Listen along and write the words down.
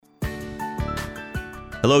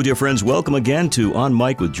Hello, dear friends. Welcome again to On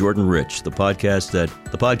Mic with Jordan Rich, the podcast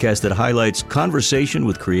that highlights conversation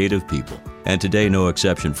with creative people. And today, no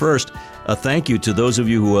exception. First, a thank you to those of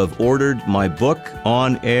you who have ordered my book,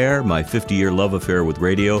 On Air, My 50-Year Love Affair with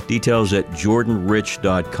Radio. Details at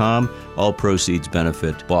jordanrich.com. All proceeds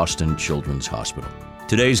benefit Boston Children's Hospital.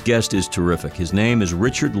 Today's guest is terrific. His name is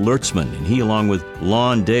Richard Lertzman, and he, along with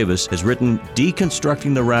Lon Davis, has written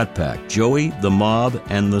Deconstructing the Rat Pack, Joey, the Mob,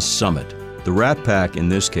 and the Summit. The Rat Pack, in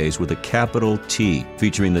this case, with a capital T,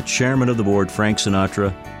 featuring the chairman of the board, Frank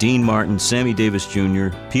Sinatra, Dean Martin, Sammy Davis Jr.,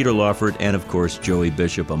 Peter Lawford, and, of course, Joey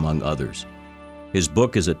Bishop, among others. His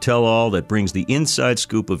book is a tell-all that brings the inside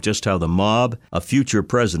scoop of just how the mob, a future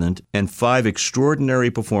president, and 5 extraordinary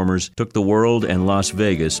performers took the world and Las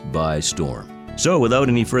Vegas by storm. So, without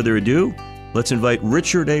any further ado, let's invite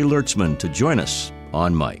Richard A. Lertzman to join us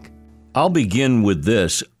on Mic. I'll begin with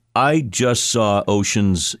this. I just saw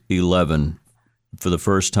Ocean's 11 for the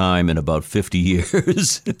first time in about 50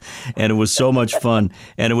 years, and it was so much fun.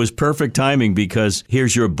 And it was perfect timing because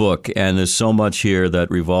here's your book, and there's so much here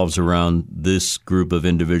that revolves around this group of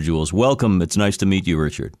individuals. Welcome. It's nice to meet you,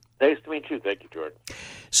 Richard. Nice to meet you. Thank you, Jordan.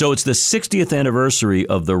 So it's the 60th anniversary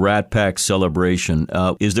of the Rat Pack celebration.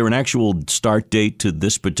 Is there an actual start date to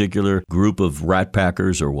this particular group of Rat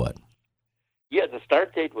Packers or what? Yeah, the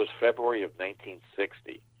start date was February of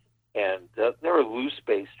 1960. And they were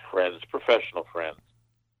loose-based friends, professional friends,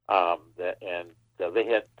 they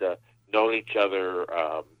had known each other.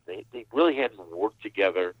 They really hadn't worked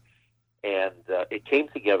together, and it came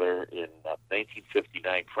together in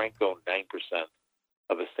 1959. Frank owned 9%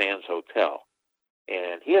 of the Sands Hotel,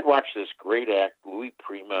 and he had watched this great act, Louis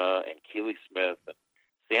Prima and Keely Smith and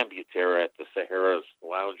Sam Butera at the Sahara's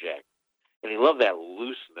Lounge Act, and he loved that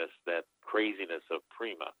looseness, that craziness of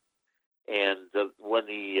Prima. And when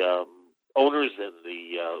the owners and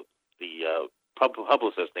the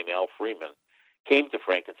publicist named Al Freeman came to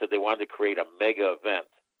Frank and said they wanted to create a mega event,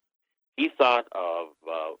 he thought of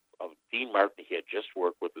Dean Martin. He had just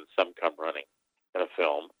worked with in Some Come Running in a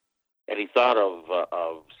film, and he thought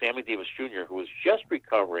of Sammy Davis Jr., who was just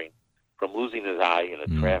recovering from losing his eye in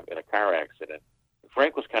a car accident. And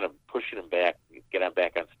Frank was kind of pushing him back, get him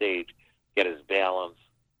back on stage, get his balance.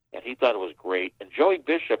 And he thought it was great. And Joey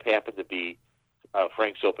Bishop happened to be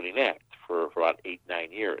Frank's opening act for about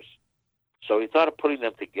 8-9 years. So he thought of putting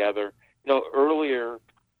them together. You know, earlier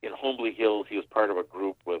in Homely Hills, he was part of a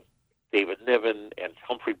group with David Niven and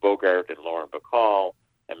Humphrey Bogart and Lauren Bacall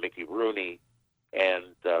and Mickey Rooney. And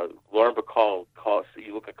Lauren Bacall calls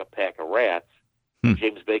 "You Look Like a Pack of Rats."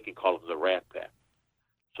 James Bacon called them the Rat Pack.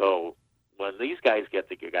 So when these guys got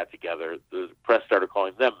together, the press started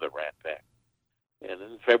calling them the Rat Pack. And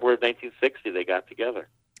in February of 1960, they got together.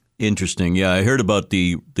 Interesting. Yeah, I heard about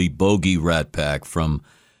the Bogey Rat Pack from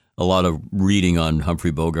a lot of reading on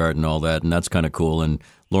Humphrey Bogart and all that, and that's kind of cool. And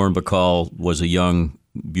Lauren Bacall was a young,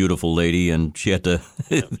 beautiful lady, and she had to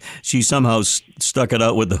she somehow stuck it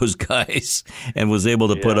out with those guys and was able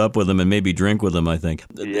to put up with them and maybe drink with them, I think.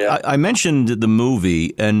 Yeah. I mentioned the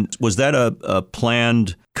movie, and was that a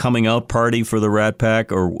planned coming out party for the Rat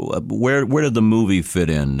Pack, or where did the movie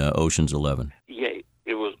fit in, Ocean's 11? Yeah,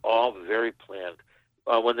 it was all very planned.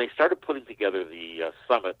 When they started putting together the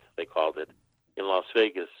summit, they called it, in Las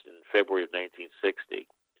Vegas in February of 1960,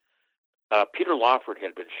 Peter Lawford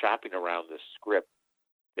had been shopping around this script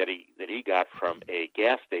that he got from a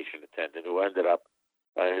gas station attendant who ended up,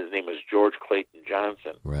 his name was George Clayton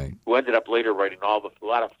Johnson, right? Who ended up later writing a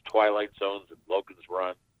lot of Twilight Zones and Logan's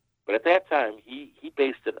Run. But at that time, he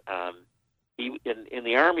based it on, in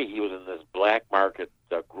the Army, he was in this black market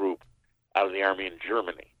group out of the Army in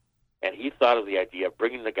Germany. And he thought of the idea of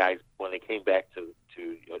bringing the guys, when they came back to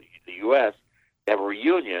the U.S., to have a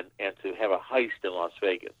reunion and to have a heist in Las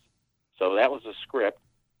Vegas. So that was the script.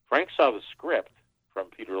 Frank saw the script from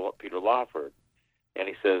Peter Lawford, and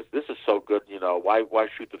he says, "This is so good, why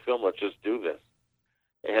shoot the film? Let's just do this."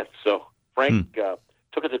 And so Frank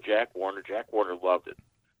took it to Jack Warner. Jack Warner loved it.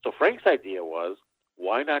 So Frank's idea was,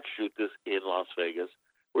 why not shoot this in Las Vegas,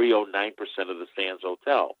 where he owned 9% of the Sands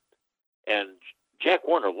Hotel? And Jack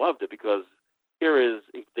Warner loved it because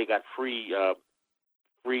they got free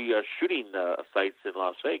shooting sites in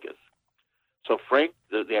Las Vegas. So Frank,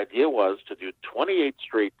 the idea was to do 28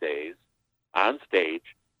 straight days on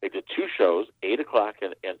stage. They did 2 shows, 8 o'clock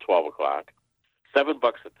and 12 o'clock,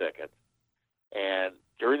 $7 a ticket. And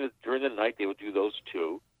during the night, they would do those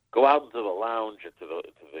 2, go out into the lounge, into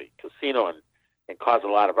the casino, and cause a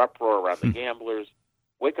lot of uproar around the gamblers.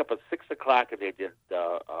 Wake up at 6 o'clock, and they did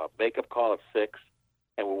a makeup call at 6,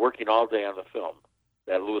 and we're working all day on the film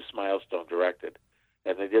that Louis Milestone directed.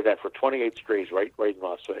 And they did that for 28 straight, right in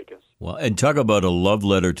Las Vegas. Well, and talk about a love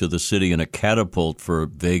letter to the city and a catapult for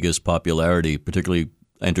Vegas popularity, particularly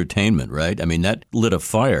entertainment, right? I mean, that lit a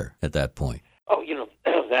fire at that point. Oh,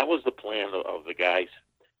 that was the plan of the guys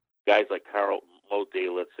like Mo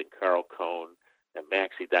Dalitz and Carl Cohn and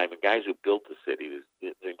Maxie Diamond, guys who built the city,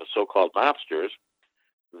 the so-called mobsters.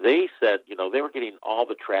 They said, they were getting all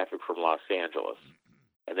the traffic from Los Angeles.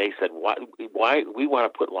 And they said, why we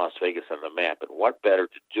want to put Las Vegas on the map, and what better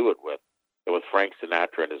to do it with than with Frank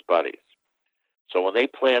Sinatra and his buddies. So when they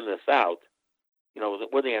planned this out,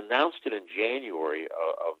 when they announced it in January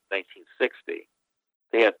of 1960,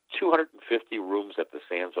 they had 250 rooms at the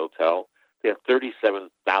Sands Hotel. They had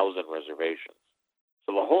 37,000 reservations.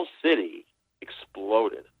 So the whole city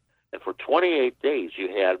exploded. And for 28 days, you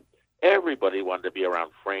had everybody wanted to be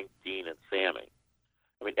around Frank, Dean, and Sammy.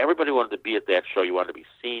 I mean, everybody wanted to be at that show. You wanted to be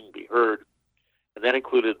seen, be heard. And that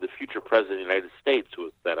included the future president of the United States, who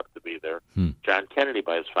was set up to be there, John Kennedy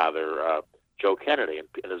by his father, Joe Kennedy,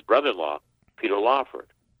 and his brother-in-law, Peter Lawford.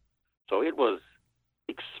 So it was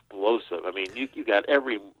explosive. I mean, you got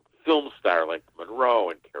every film star like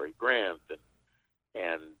Monroe and Cary Grant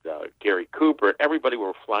and Gary Cooper. Everybody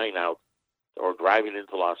were flying out or driving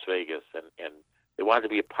into Las Vegas, and they wanted to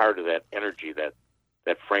be a part of that energy that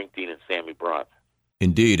Frank, Dean, and Sammy brought.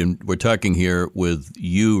 Indeed, and we're talking here with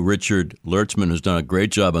you, Richard Lertzman, who's done a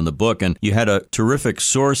great job on the book, and you had a terrific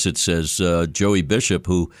source, it says, Joey Bishop,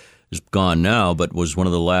 who is gone now, but was one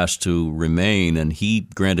of the last to remain, and he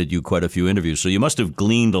granted you quite a few interviews. So you must have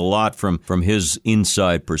gleaned a lot from his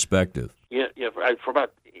inside perspective. Yeah. For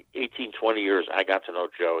about 18, 20 years, I got to know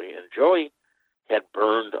Joey, and Joey had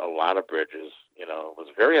burned a lot of bridges, was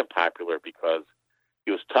very unpopular because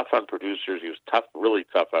he was tough on producers, he was really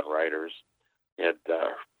tough on writers, and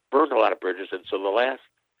burned a lot of bridges. And so the last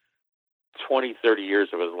 20, 30 years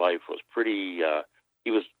of his life was pretty, he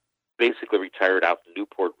was basically retired out in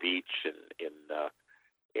Newport Beach in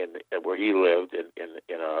where he lived in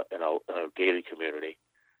a gated community.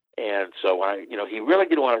 And so he really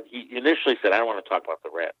didn't want to, he initially said, I don't want to talk about the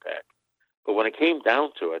Rat Pack. But when it came down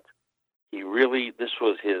to it, this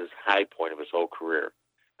was his high point of his whole career.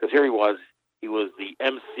 Because here he was the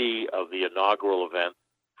MC of the inaugural event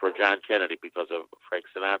for John Kennedy because of Frank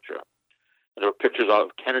Sinatra. And there were pictures of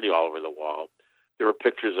Kennedy all over the wall. There were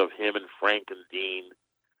pictures of him and Frank and Dean.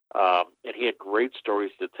 And he had great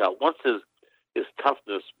stories to tell. Once his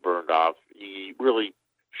toughness burned off, he really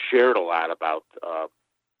shared a lot about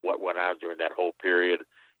what went on during that whole period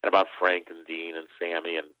and about Frank and Dean and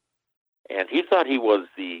Sammy. And he thought he was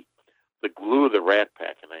the glue of the Rat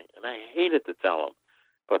Pack. And I hated to tell him,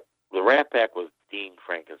 but the Rat Pack was Dean,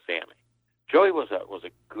 Frank, and Sammy. Joey was a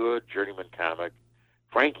good journeyman comic.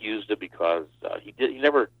 Frank used it because he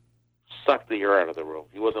never sucked the air out of the room.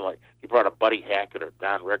 He wasn't like he brought a Buddy Hackett or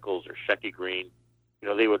Don Rickles or Shecky Green.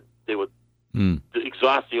 They would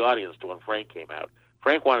exhaust the audience to when Frank came out.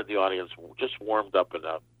 Frank wanted the audience just warmed up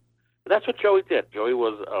enough. And that's what Joey did. Joey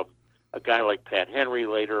was a guy like Pat Henry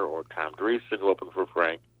later or Tom Dreesen, who opened for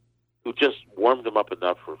Frank, who just warmed him up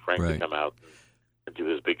enough for Frank to come out and do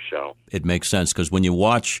his big show. It makes sense because when you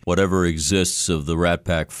watch whatever exists of the Rat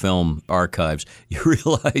Pack film archives, you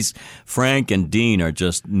realize Frank and Dean are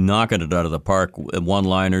just knocking it out of the park,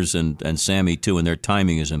 one-liners, and Sammy too, and their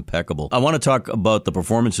timing is impeccable. I want to talk about the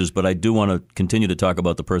performances, but I do want to continue to talk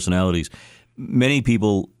about the personalities. Many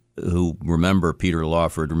people who remember Peter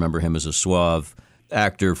Lawford remember him as a suave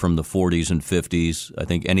actor from the 40s and 50s. I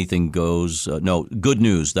think Anything Goes. Good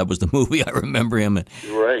News. That was the movie. I remember him.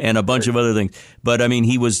 And a bunch of other things. But, I mean,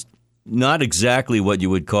 he was not exactly what you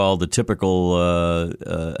would call the typical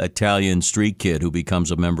Italian street kid who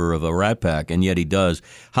becomes a member of a Rat Pack, and yet he does.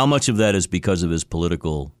 How much of that is because of his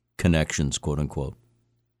political connections, quote unquote?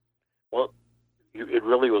 Well, it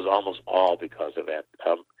really was almost all because of that.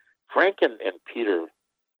 Frank and Peter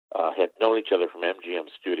had known each other from MGM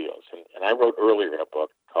Studios, and I wrote earlier a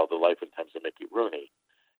book called The Life and Times of Mickey Rooney.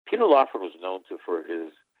 Peter Lawford was known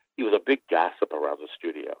he was a big gossip around the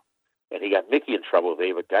studio, and he got Mickey in trouble with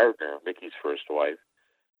Ava Gardner, Mickey's first wife,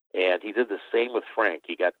 and he did the same with Frank.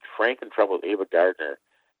 He got Frank in trouble with Ava Gardner,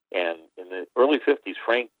 and in the early 50s,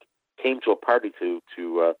 Frank came to a party to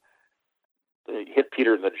hit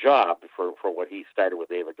Peter in the jaw for what he started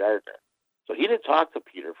with Ava Gardner. So he didn't talk to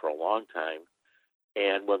Peter for a long time.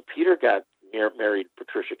 And when Peter got married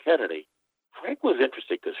Patricia Kennedy, Frank was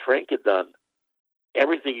interested because Frank had done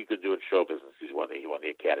everything you could do in show business. He won the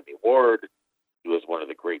Academy Award. He was one of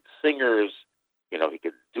the great singers. He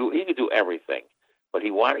could do everything. But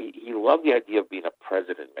he loved the idea of being a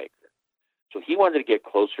president maker. So he wanted to get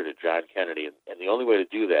closer to John Kennedy, and the only way to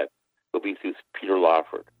do that would be through Peter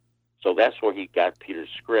Lawford. So that's where he got Peter's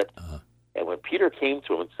script. And when Peter came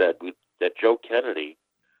to him and said that Joe Kennedy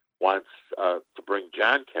wants to bring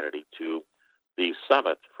John Kennedy to the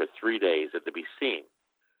summit for 3 days and to be seen,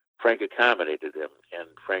 Frank accommodated him, and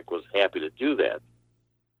Frank was happy to do that.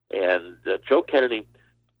 And Joe Kennedy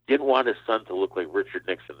didn't want his son to look like Richard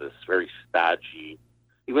Nixon, this very stodgy,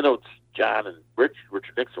 even though John and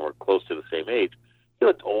Richard Nixon were close to the same age, he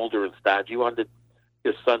looked older and stodgy. He wanted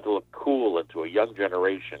his son to look cool and to a young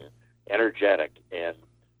generation, energetic. And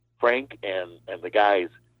Frank and the guys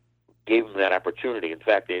gave him that opportunity. In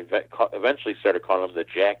fact, they eventually started calling him the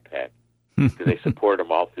Jack Pack because they supported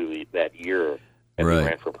him all through that year as he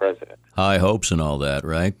ran for president. High Hopes and all that,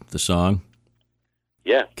 right? The song?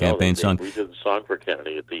 Yeah. Campaign song. We did the song for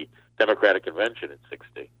Kennedy at the Democratic Convention in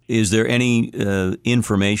 '60. Is there any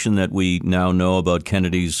information that we now know about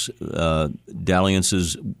Kennedy's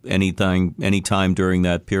dalliances any time during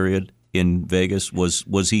that period in Vegas?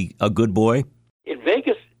 Was he a good boy? In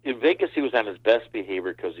Vegas, he was on his best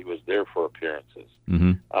behavior because he was there for appearances.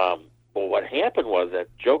 Mm-hmm. But what happened was that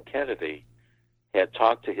Joe Kennedy had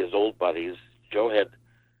talked to his old buddies.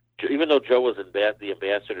 Even though Joe was the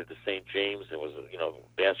ambassador to St. James and was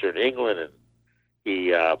ambassador to England, and he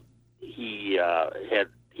had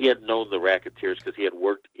known the racketeers because he had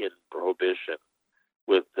worked in Prohibition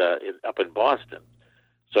up in Boston.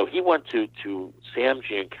 So he went to Sam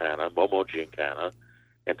Giancana, Momo Giancana,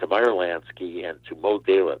 and to Meyer Lansky and to Mo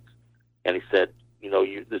Dalitz, and he said,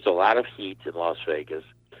 there's a lot of heat in Las Vegas.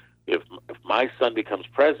 If my son becomes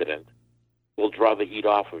president, we'll draw the heat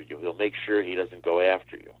off of you. He'll make sure he doesn't go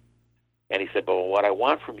after you. And he said, but what I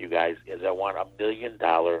want from you guys is I want $1 million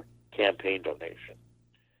campaign donation.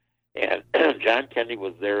 And John Kennedy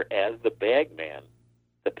was there as the bag man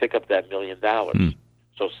to pick up that $1 million.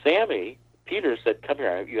 So Sammy, Peter said, come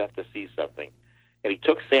here, you have to see something. And he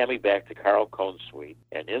took Sammy back to Carl Cohn's suite,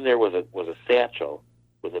 and in there was a satchel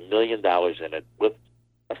with $1 million in it with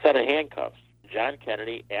a set of handcuffs. John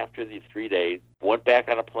Kennedy, after these 3 days, went back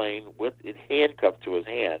on a plane with it handcuffed to his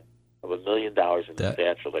hand of $1 million in the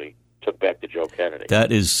satchel that he took back to Joe Kennedy.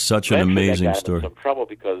 That is such an amazing story. Got him in some trouble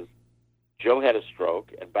because Joe had a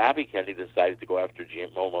stroke, and Bobby Kennedy decided to go after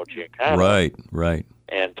Momo Giancana. Right.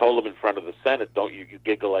 And told him in front of the Senate, don't you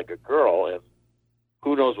giggle like a girl, and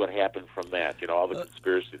who knows what happened from that? All the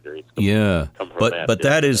conspiracy theories. Come from that. But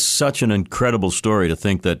that is such an incredible story to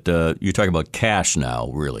think that you're talking about cash now.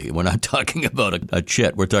 Really, we're not talking about a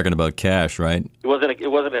chit. We're talking about cash, right? It wasn't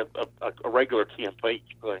a regular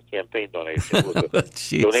campaign donation. It was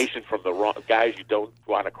a donation from the wrong guys you don't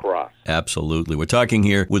want to cross. Absolutely. We're talking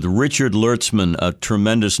here with Richard Lertzman, a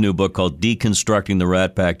tremendous new book called Deconstructing the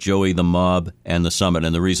Rat Pack, Joey, the Mob, and the Summit.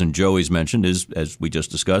 And the reason Joey's mentioned is, as we just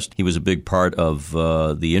discussed, he was a big part of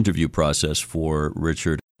the interview process for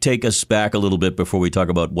Richard. Take us back a little bit before we talk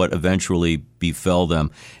about what eventually befell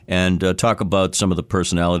them and talk about some of the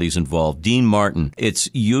personalities involved. Dean Martin, it's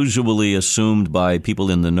usually assumed by people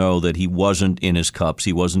in the know that he wasn't in his cups.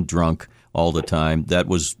 He wasn't drunk all the time. That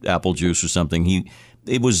was apple juice or something. He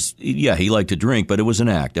liked to drink, but it was an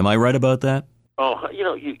act. Am I right about that? Oh,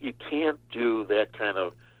 you can't do that kind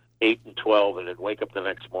of 8 and 12 and then wake up the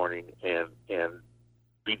next morning and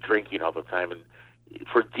be drinking all the time. And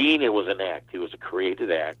for Dean, it was an act. It was a creative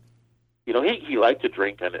act. He liked to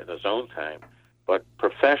drink in his own time, but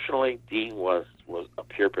professionally, Dean was a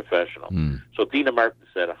pure professional. So Dina Martin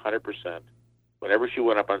said 100%. Whenever she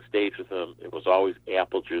went up on stage with him, it was always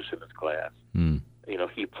apple juice in his glass.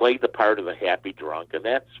 He played the part of the happy drunk, and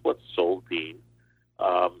that's what sold Dean.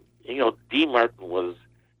 Dean Martin was,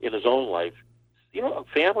 in his own life, a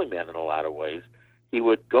family man in a lot of ways. He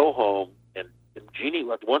would go home, and Jeannie,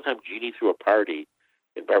 one time Jeannie threw a party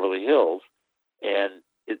in Beverly Hills, and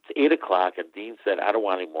it's 8 o'clock, and Dean said, I don't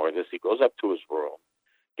want any more of this. He goes up to his room,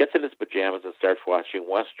 gets in his pajamas, and starts watching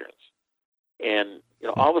Westerns. And,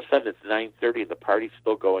 all of a sudden, it's 9:30, and the party's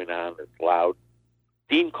still going on. It's loud.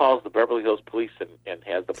 Dean calls the Beverly Hills police and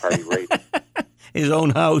has the party raided. His own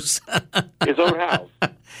house. His own house.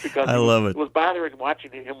 Because I love it. It was bothering him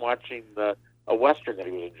watching a Western that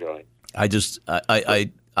he was enjoying.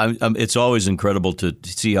 It's always incredible to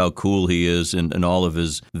see how cool he is and all of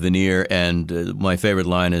his veneer. And my favorite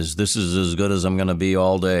line is, "This is as good as I'm going to be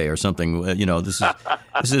all day," or something. This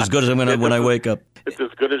is as good as I'm going to when I wake up. It's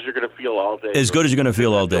as good as you're going to feel all day. As good as you're going to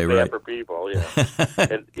feel all day, right? For people, yeah.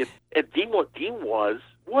 and Dean was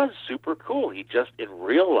super cool. He just, in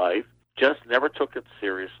real life, just never took it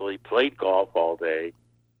seriously. Played golf all day.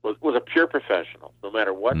 Was a pure professional. No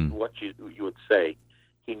matter what you would say,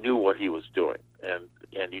 he knew what he was doing. And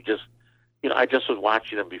you just, I just was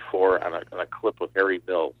watching him before on a clip with Harry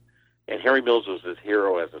Mills, and Harry Mills was his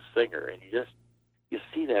hero as a singer, and you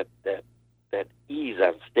see that ease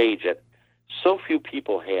on stage that so few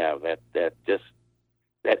people have,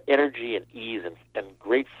 that energy and ease and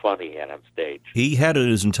great fun he had on stage. He had it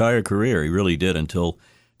his entire career. He really did until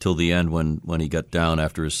the end when he got down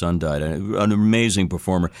after his son died. An amazing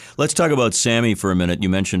performer. Let's talk about Sammy for a minute. You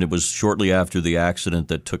mentioned it was shortly after the accident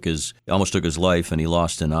that almost took his life, and he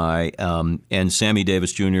lost an eye. And Sammy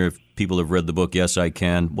Davis Jr., if people have read the book, Yes, I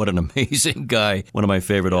Can, what an amazing guy. One of my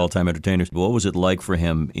favorite all-time entertainers. What was it like for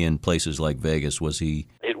him in places like Vegas? It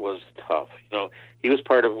was tough. He was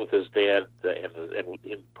part of it with his dad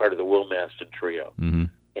and part of the Will Maston trio. Mm-hmm.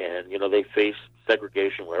 And, they faced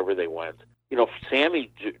segregation wherever they went.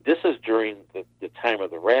 Sammy, this is during the time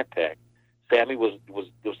of the Rat Pack. Sammy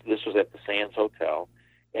this was at the Sands Hotel.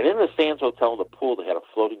 And in the Sands Hotel in the pool, they had a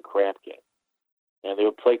floating crap game. And they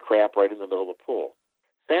would play crap right in the middle of the pool.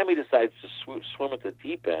 Sammy decides to swim at the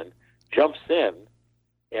deep end, jumps in,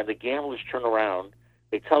 and the gamblers turn around.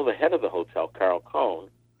 They tell the head of the hotel, Carl Cohn.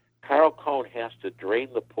 Carl Cohn has to drain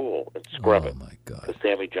the pool and scrub it. Oh, my God. Because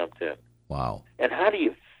Sammy jumped in. Wow. And how do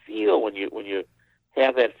you feel when you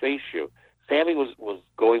have that face you? Sammy was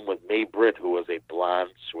going with May Britt, who was a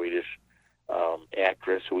blonde Swedish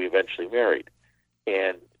actress who he eventually married.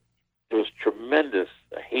 And there was tremendous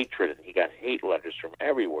hatred, and he got hate letters from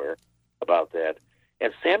everywhere about that.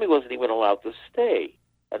 And Sammy wasn't even allowed to stay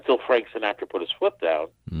until Frank Sinatra put his foot down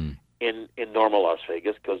in normal Las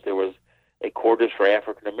Vegas, because there was a quarters for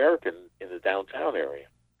African American in the downtown area.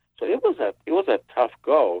 So it was a tough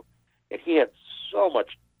go, and he had so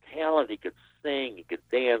much talent. He could sing, he could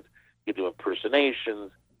dance, he could do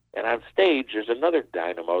impersonations, and on stage there's another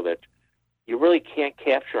dynamo that you really can't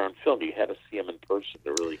capture on film. You had to see him in person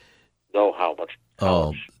to really know how much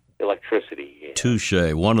electricity he had.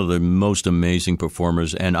 Touche. One of the most amazing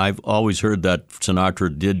performers, and I've always heard that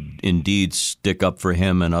Sinatra did indeed stick up for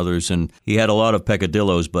him and others, and he had a lot of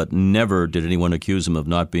peccadillos, but never did anyone accuse him of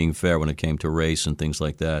not being fair when it came to race and things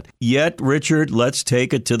like that. Yet, Richard, let's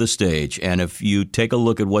take it to the stage, and if you take a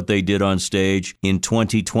look at what they did on stage in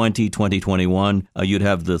 2020, 2021, you'd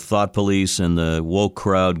have the thought police and the woke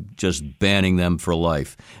crowd just banning them for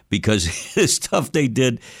life, because the stuff they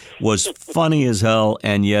did was funny as hell,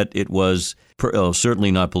 and yet it was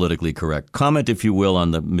certainly not politically correct. Comment, if you will,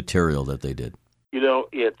 on the material that they did.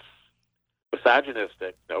 It's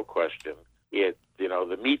misogynistic, no question.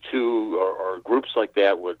 The Me Too or groups like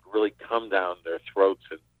that would really come down their throats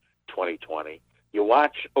in 2020. You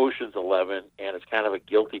watch Ocean's 11, and it's kind of a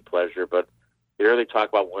guilty pleasure, but there they talk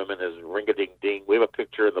about women as ring-a-ding-ding. We have a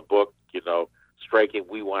picture in the book, striking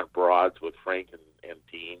We Want Broads with Frank and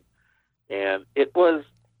Dean. And it's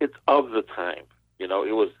of the time.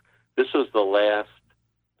 This was the last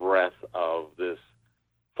breath of this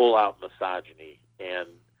full-out misogyny. And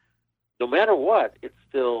no matter what, it's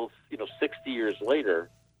still, 60 years later,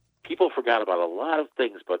 people forgot about a lot of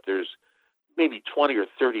things, but there's maybe 20 or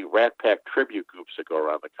 30 Rat Pack tribute groups that go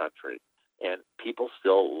around the country. And people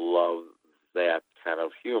still love that kind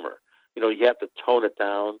of humor. You have to tone it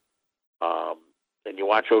down. And you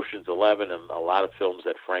watch Ocean's 11 and a lot of films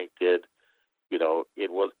that Frank did, it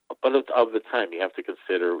was, but it's of the time. You have to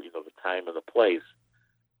consider, the time and the place.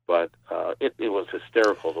 But it was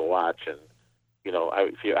hysterical to watch. And,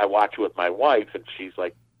 I watch it with my wife, and she's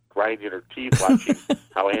like grinding her teeth watching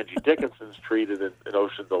how Angie Dickinson's treated in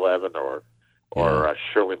Ocean's 11 or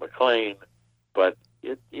Shirley MacLaine. But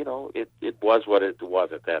it was what it was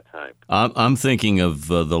at that time. I'm thinking of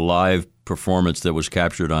the live performance that was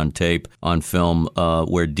captured on tape, on film,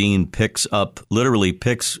 where Dean literally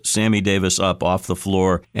picks Sammy Davis up off the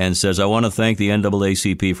floor and says, "I want to thank the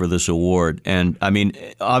NAACP for this award." And I mean,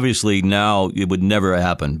 obviously now it would never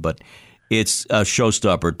happen, but it's a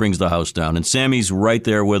showstopper. It brings the house down. And Sammy's right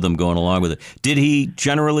there with him going along with it. Did he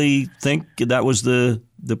generally think that was the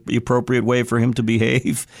appropriate way for him to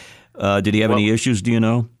behave? Did he have any issues, do you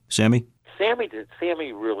know, Sammy? Sammy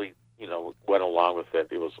really, went along with it.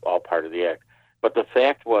 It was all part of the act. But the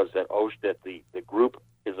fact was that the group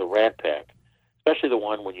is a Rat Pack, especially the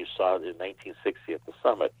one when you saw it in 1960 at the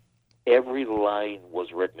Summit. Every line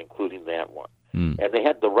was written, including that one. And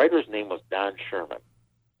the writer's name was Don Sherman.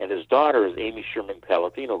 And his daughter is Amy Sherman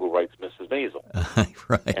Palladino, who writes Mrs. Maisel.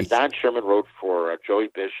 Right. And Don Sherman wrote for Joey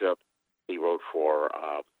Bishop. He wrote for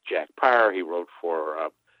Jack Parr. He wrote for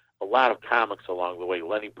a lot of comics along the way.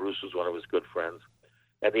 Lenny Bruce was one of his good friends.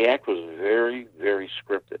 And the act was very, very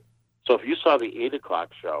scripted. So if you saw the 8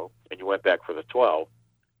 o'clock show and you went back for the 12,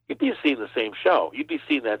 you'd be seeing the same show. You'd be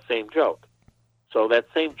seeing that same joke. So that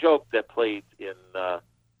same joke that played in,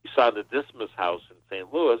 you saw in the Dismas house in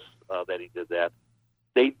St. Louis that he did that.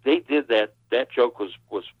 They did that. That joke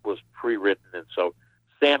was pre-written, and so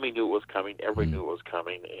Sammy knew it was coming. Everybody knew it was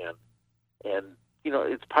coming, and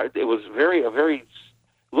it was a very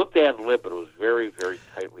looked ad lib, but it was very, very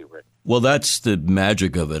tightly written. Well, that's the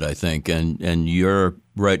magic of it, I think, and you're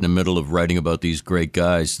right in the middle of writing about these great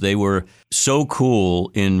guys. They were so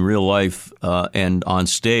cool in real life, and on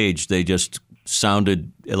stage, they just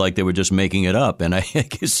sounded like they were just making it up. And I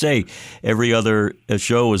can say every other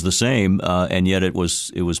show was the same, and yet it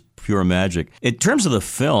was pure magic. In terms of the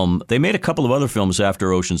film, they made a couple of other films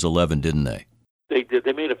after Ocean's 11, didn't they? They did.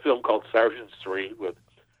 They made a film called Sergeant's 3 with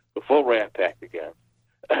the full Rat Pack again.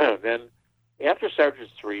 Then after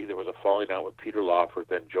Sergeant's 3, there was a falling out with Peter Lawford,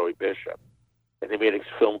 then Joey Bishop. And they made a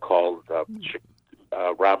film called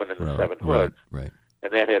Robin and the Seven Hoods. Right.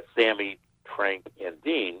 And that had Sammy, Frank, and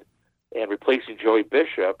Dean. And replacing Joey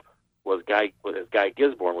Bishop was Guy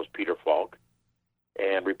Gisborne was Peter Falk.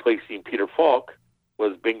 And replacing Peter Falk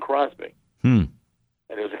was Bing Crosby. And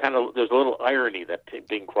there's a little irony that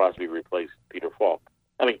Bing Crosby replaced Peter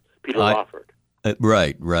Lawford.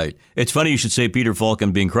 Right. It's funny you should say Peter Falk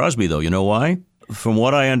and Bing Crosby, though. You know why? From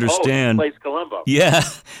what I understand, he plays Columbo. Yeah,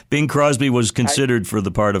 Bing Crosby was considered for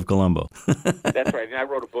the part of Columbo. That's right. And I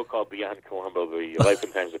wrote a book called Beyond Columbo: The Life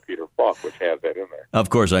and Times of Peter Falk, which has that in there. Of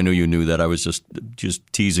course, I knew you knew that. I was just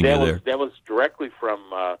teasing you there. That was directly from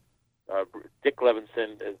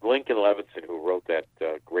Lincoln Levinson, who wrote that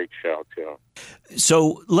great show too.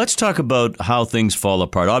 So let's talk about how things fall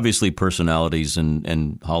apart. Obviously, personalities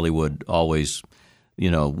and Hollywood always.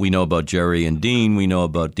 We know about Jerry and Dean, we know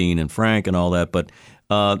about Dean and Frank and all that, but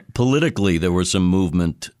politically there was some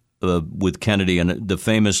movement with Kennedy, and the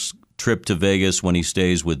famous trip to Vegas when he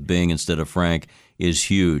stays with Bing instead of Frank is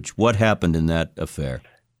huge. What happened in that affair?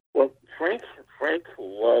 Well, Frank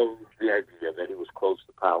loved the idea that he was close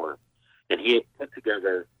to power, and he had put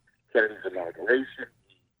together Kennedy's inauguration.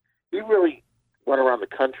 He really went around the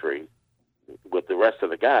country with the rest of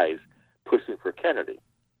the guys pushing for Kennedy.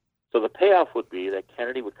 So the payoff would be that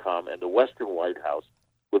Kennedy would come and the Western White House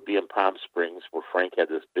would be in Palm Springs, where Frank had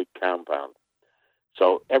this big compound.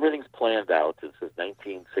 So everything's planned out. This is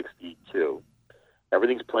 1962.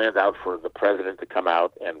 Everything's planned out for the president to come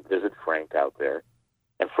out and visit Frank out there.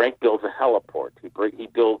 And Frank builds a heliport. He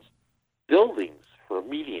builds buildings for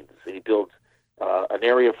meetings. He builds an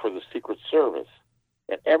area for the Secret Service.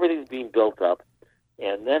 And everything's being built up.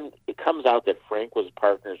 And then it comes out that Frank was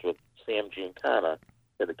partners with Sam Giancana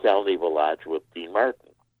in the Cal Naval Lodge with Dean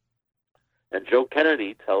Martin. And Joe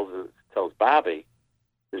Kennedy tells Bobby,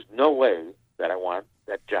 there's no way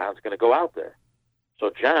that John's going to go out there.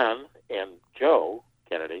 So John and Joe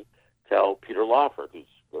Kennedy tell Peter Lawford,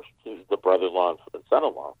 who's the brother-in-law and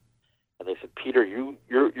son-in-law, and they said, Peter,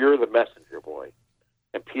 you're the messenger boy.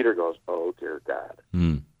 And Peter goes, oh, dear God.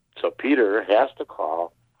 So Peter has to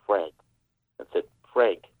call Frank and said,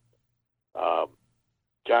 Frank,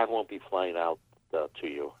 John won't be flying out to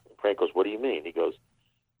you. And Frank goes, what do you mean? He goes,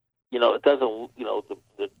 it doesn't,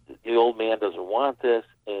 the old man doesn't want this,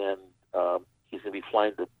 and he's going to be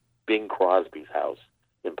flying to Bing Crosby's house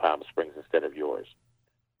in Palm Springs instead of yours,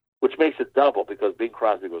 which makes it double because Bing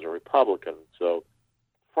Crosby was a Republican. So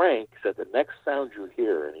Frank said, the next sound you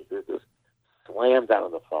hear, and he heard this slam down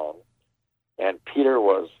on the phone, and Peter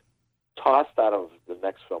was tossed out of the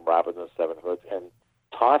next film, Robin and the Seven Hoods, and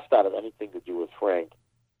tossed out of anything to do with Frank.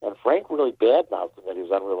 And Frank really badmouthed him that he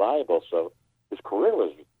was unreliable, so his career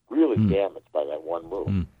was really damaged by that one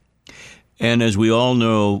move. And as we all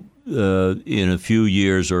know, in a few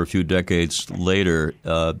years or a few decades later,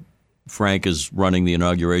 Frank is running the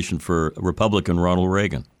inauguration for Republican Ronald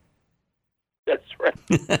Reagan. That's right.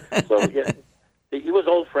 So he was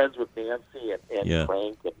old friends with Nancy and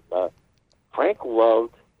Frank. And Frank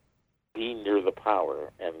loved being near the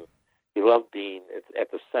power, and he loved being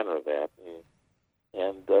at the center of that.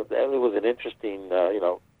 And it was an interesting,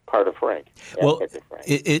 part of Frank. Well,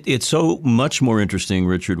 it's so much more interesting,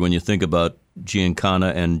 Richard, when you think about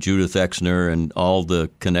Giancana and Judith Exner and all the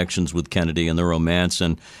connections with Kennedy and the romance,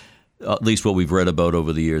 and at least what we've read about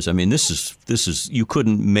over the years. I mean, this is you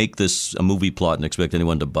couldn't make this a movie plot and expect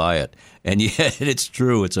anyone to buy it, and yet it's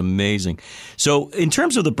true. It's amazing. So, in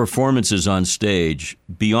terms of the performances on stage,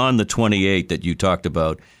 beyond the 28 that you talked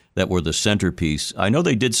about that were the centerpiece, I know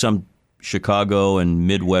they did some Chicago and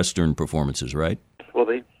Midwestern performances, right? Well,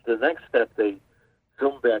 the next step, they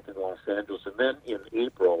filmed back in Los Angeles, and then in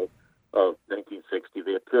April of 1960,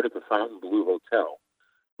 they appeared at the Fontainebleau Hotel,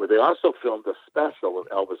 where they also filmed a special with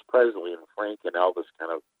Elvis Presley, and Frank and Elvis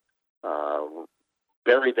kind of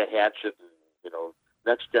buried the hatchet, and,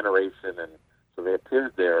 Next Generation, and so they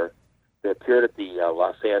appeared there. They appeared at in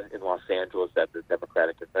Los Angeles at the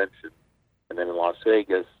Democratic Convention, and then in Las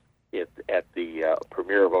Vegas at the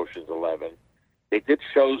premiere of Ocean's 11. they did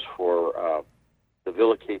shows for the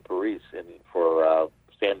Villa K. Paris and for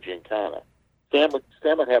Sam Giancana. Sam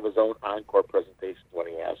would have his own encore presentations when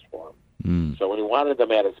he asked for them. So when he wanted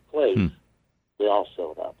them at his place, they all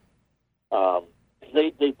showed up.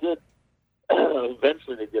 They did.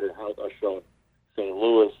 Eventually, they did a show in St.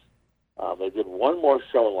 Louis. They did one more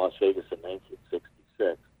show in Las Vegas in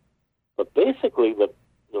 1966. But basically, the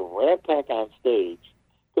Rat Pack on stage,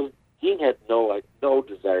 because Dean had no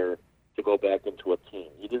desire to go back into a team.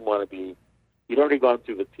 He didn't want to be. He'd already gone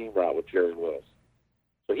through the team route with Jerry Lewis,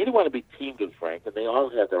 so he didn't want to be teamed with Frank. And they all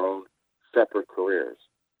had their own separate careers.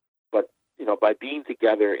 But by being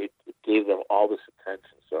together, it gave them all this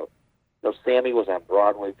attention. So, Sammy was on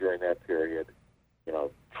Broadway during that period.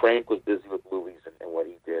 Frank was busy with movies and what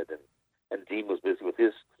he did, and Dean was busy with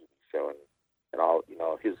his TV show and all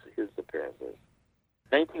his appearances.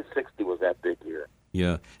 1960 was that big year.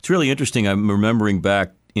 Yeah, it's really interesting. I'm remembering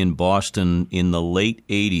back in Boston in the late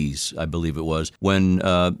 80s, I believe it was, when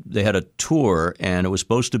they had a tour, and it was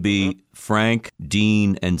supposed to be Frank,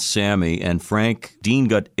 Dean, and Sammy. And Dean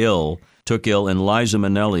took ill, and Liza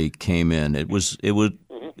Minnelli came in. It would,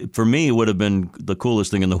 for me, it would have been the coolest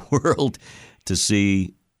thing in the world to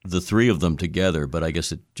see the three of them together. But I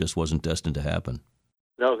guess it just wasn't destined to happen.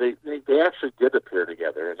 No, they actually did appear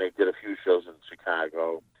together, and they did a few shows in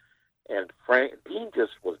Chicago. And Dean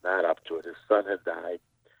just was not up to it. His son had died.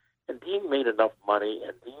 And Dean made enough money,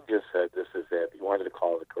 and Dean just said, this is it. He wanted to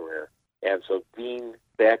call it a career. And so Dean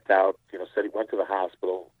backed out, said he went to the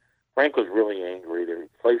hospital. Frank was really angry. They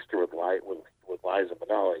replaced her with Liza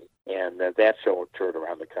Minnelli, and that show toured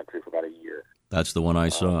around the country for about a year. That's the one I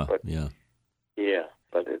saw, yeah. Yeah,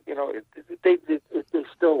 but, they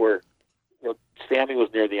still were, Sammy was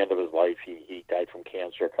near the end of his life. He died from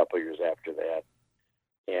cancer a couple of years after that.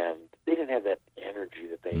 And they didn't have that energy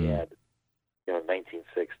that they had, in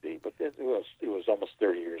 1960, but it was almost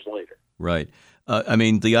 30 years later. Right.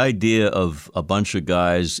 The idea of a bunch of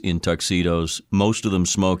guys in tuxedos, most of them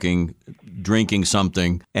smoking, drinking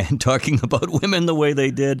something, and talking about women the way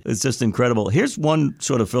they did, is just incredible. Here's one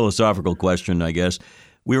sort of philosophical question, I guess.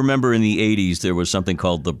 We remember in the 80s there was something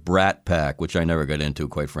called the Brat Pack, which I never got into,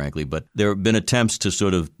 quite frankly, but there have been attempts to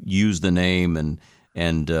sort of use the name and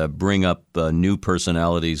bring up new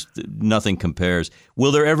personalities. Nothing compares.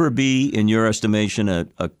 Will there ever be, in your estimation,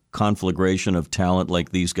 a conflagration of talent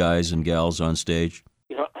like these guys and gals on stage?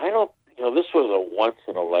 I don't. This was a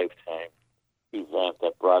once-in-a-lifetime event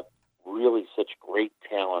that brought really such great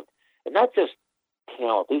talent. And not just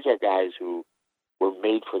talent. These are guys who were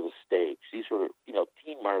made for the stage. These were,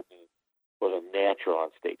 Dean Martin was a natural on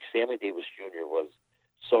stage. Sammy Davis Jr. was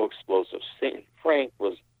so explosive. Frank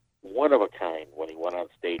was one of a kind when he went on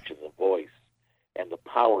stage in the voice and the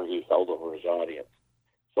power he held over his audience.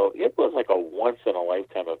 So it was like a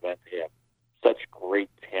once-in-a-lifetime event to have such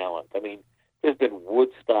great talent. There's been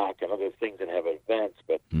Woodstock and other things that have events,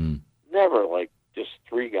 but never like just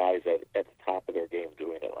three guys at the top of their game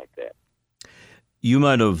doing it like that. You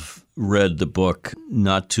might have read the book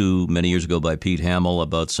not too many years ago by Pete Hamill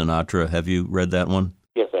about Sinatra. Have you read that one?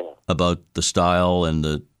 Yes, I have. About the style and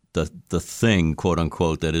the thing, quote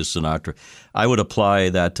unquote, that is Sinatra. I would apply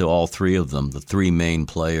that to all three of them, the three main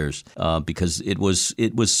players, because it was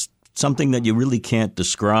something that you really can't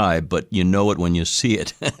describe, but you know it when you see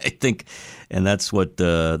it. I think, and that's what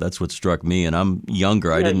struck me. And I'm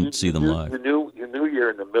younger; I didn't see them live. You knew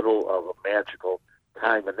you're in the middle of a magical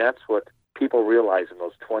time, and that's what people realize in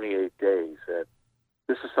those 28 days, that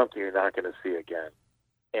this is something you're not going to see again.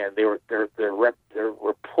 And their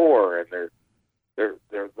rapport and their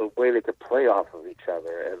the way they could play off of each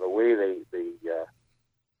other, and the way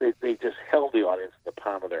they just held the audience in the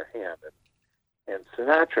palm of their hand. And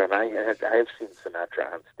Sinatra, and I have seen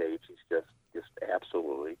Sinatra on stage. He's just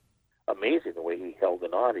absolutely amazing the way he held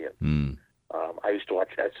an audience.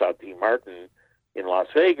 I saw Dean Martin in Las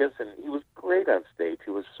Vegas, and he was great on stage.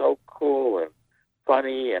 He was so cool and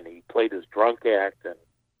funny, and he played his drunk act, and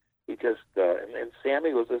he just and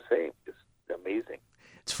Sammy was the same, just amazing.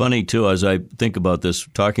 It's funny, too, as I think about this,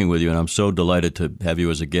 talking with you, and I'm so delighted to have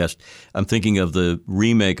you as a guest, I'm thinking of the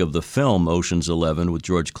remake of the film Ocean's 11 with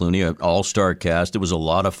George Clooney, an all-star cast. It was a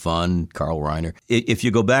lot of fun, Carl Reiner. If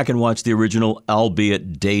you go back and watch the original,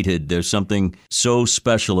 albeit dated, there's something so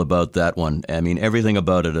special about that one. Everything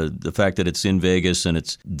about it, the fact that it's in Vegas and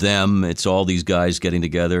it's them, it's all these guys getting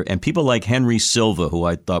together, and people like Henry Silva, who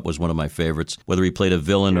I thought was one of my favorites, whether he played a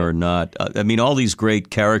villain or not. All these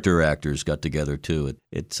great character actors got together, too.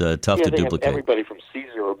 It's tough to duplicate. Everybody from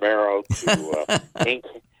Cesar Romero to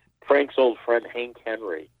Frank's old friend Hank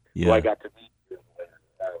Henry, who I got to meet.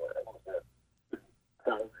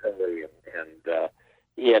 Henry, and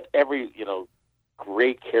he had every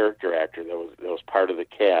great character actor that was part of the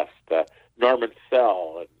cast. Norman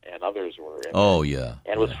Fell and others were in Oh, it. yeah.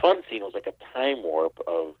 And it was fun seeing. It was like a time warp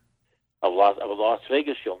of Las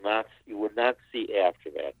Vegas you would not see after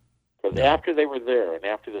that. Because after they were there and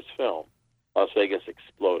after this film, Las Vegas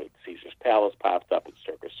exploded. Caesar's Palace popped up and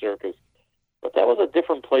Circus Circus. But that was a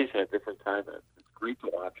different place and a different time. And it's great to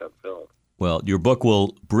watch on film. Well, your book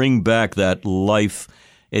will bring back that life,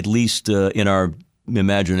 at least in our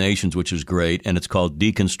imaginations, which is great. And it's called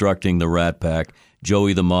Deconstructing the Rat Pack,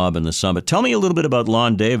 Joey the Mob and the Summit. Tell me a little bit about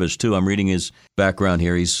Lon Davis, too. I'm reading his background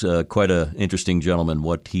here. He's quite an interesting gentleman,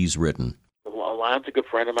 what he's written. Well, Lon's a good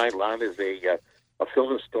friend of mine. Lon is a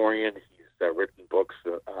film historian. He's written books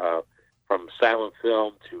from silent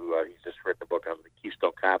film to he's just written a book on the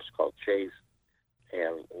Keystone Cops called Chase.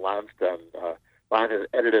 And Lon has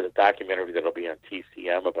edited a documentary that'll be on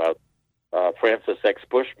TCM about Francis X.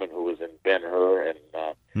 Bushman, who was in Ben-Hur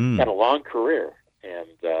and had a long career. And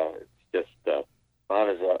it's just Lon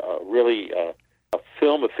is really a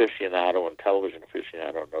film aficionado and television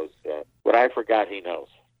aficionado. Knows what I forgot he knows.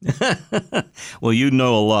 Well, you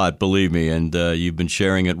know a lot, believe me, and you've been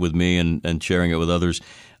sharing it with me and sharing it with others.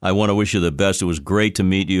 I want to wish you the best. It was great to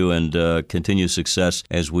meet you, and continue success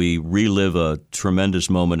as we relive a tremendous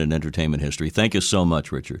moment in entertainment history. Thank you so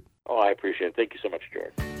much, Richard. Oh, I appreciate it. Thank you so much,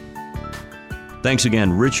 George. Thanks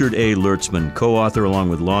again, Richard A. Lertzman, co-author along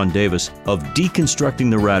with Lon Davis of Deconstructing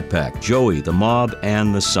the Rat Pack, Joey, the Mob,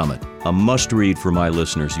 and the Summit. A must-read for my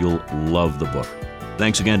listeners. You'll love the book.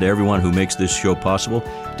 Thanks again to everyone who makes this show possible.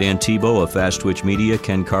 Dan Tebow of Fast Twitch Media,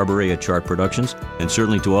 Ken Carberry at Chart Productions, and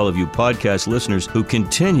certainly to all of you podcast listeners who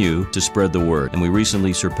continue to spread the word. And we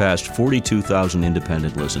recently surpassed 42,000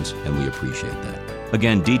 independent listens, and we appreciate that.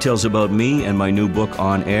 Again, details about me and my new book,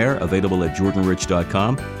 On Air, available at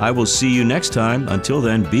jordanrich.com. I will see you next time. Until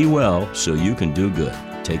then, be well so you can do good.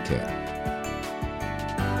 Take care.